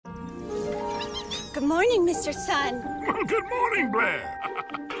Good morning, Mr. Sun. Well, good morning, Blair.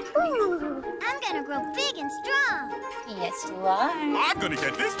 I'm gonna grow big and strong. Yes, you are. I'm gonna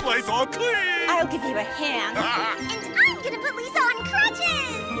get this place all clean. I'll give you a hand. And I'm gonna put Lisa on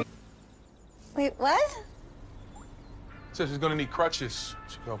crutches. Wait, what? Said she's gonna need crutches.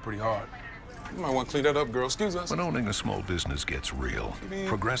 She fell pretty hard. You might want to clean that up, girl. Excuse us. When owning a small business gets real,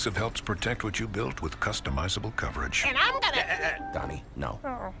 Progressive helps protect what you built with customizable coverage. And I'm gonna... Donnie, no.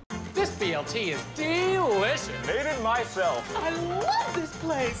 This BLT is delicious. Made it myself. I love this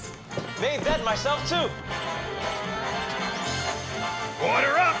place. Made that myself, too.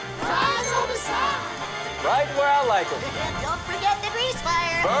 Order up. Fries on the side. Right where I like them. And don't forget the grease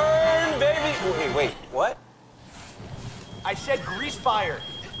fire. Burn, baby. Wait, what? I said grease fire.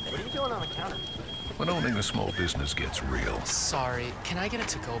 What are you doing on the counter? When owning a small business gets real, Sorry, can I get a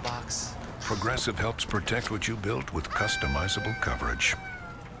to-go box? Progressive helps protect what you built with customizable coverage.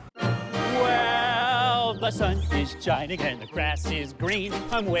 Well, the sun is shining and the grass is green.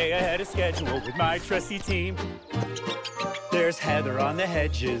 I'm way ahead of schedule with my trusty team. There's Heather on the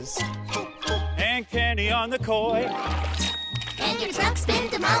hedges and Kenny on the koi. And your truck's been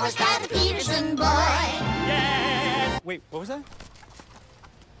demolished by the Peterson boy. Yes! Wait, what was that?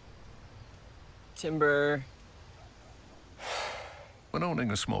 Timber. When owning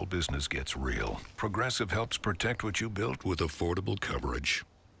a small business gets real, Progressive helps protect what you built with affordable coverage.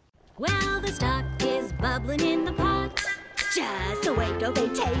 Well, the stock is bubbling in the pot. Just wait till they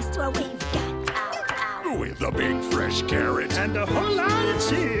taste what we've got. Ow, ow. With a big fresh carrot. And a whole lot of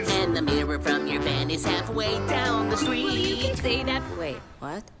cheese. And the mirror from your van is halfway down the street. Well, you can say that. Wait,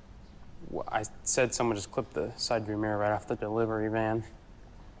 what? Well, I said someone just clipped the side view mirror right off the delivery van.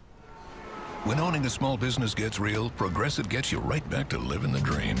 When owning a small business gets real, Progressive gets you right back to living the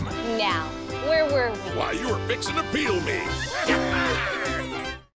dream. Now, where were we? Why, you were fixing to peel me.